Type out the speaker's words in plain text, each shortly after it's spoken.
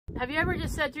Have you ever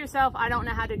just said to yourself, I don't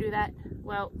know how to do that?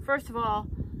 Well, first of all,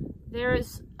 there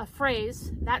is a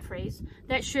phrase,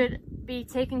 that should be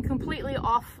taken completely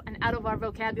off and out of our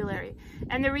vocabulary.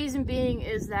 And the reason being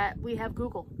is that we have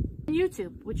Google and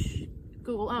YouTube, which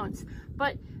Google owns.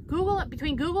 But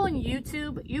between Google and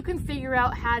YouTube, you can figure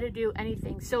out how to do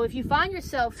anything. So if you find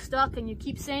yourself stuck and you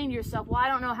keep saying to yourself, well, I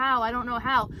don't know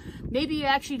how, maybe you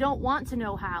actually don't want to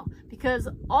know how, because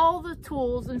all the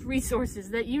tools and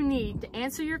resources that you need to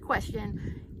answer your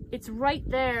question, it's right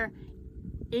there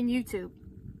in YouTube.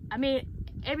 I mean,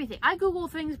 everything. I Google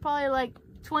things probably like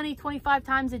 20, 25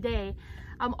 times a day.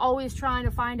 I'm always trying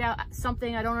to find out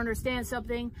something. I don't understand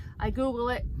something. I Google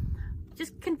it.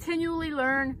 Just continually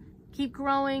learn, keep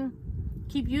growing,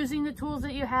 keep using the tools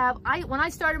that you have. When I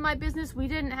started my business, we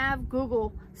didn't have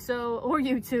Google or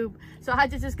YouTube. So I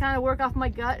had to just kind of work off my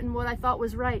gut and what I thought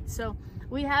was right. So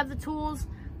we have the tools.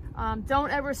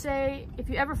 Don't ever say, if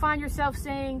you ever find yourself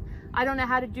saying, I don't know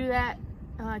how to do that,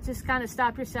 just kind of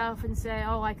stop yourself and say,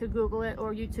 oh, I could Google it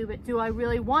or YouTube it. Do I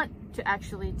really want to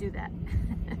actually do that?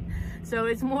 So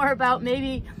it's more about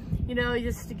maybe, you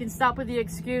can stop with the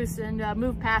excuse and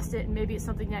move past it, and maybe it's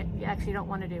something that you actually don't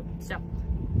want to do. So,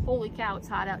 holy cow, it's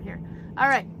hot out here. All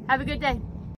right, have a good day.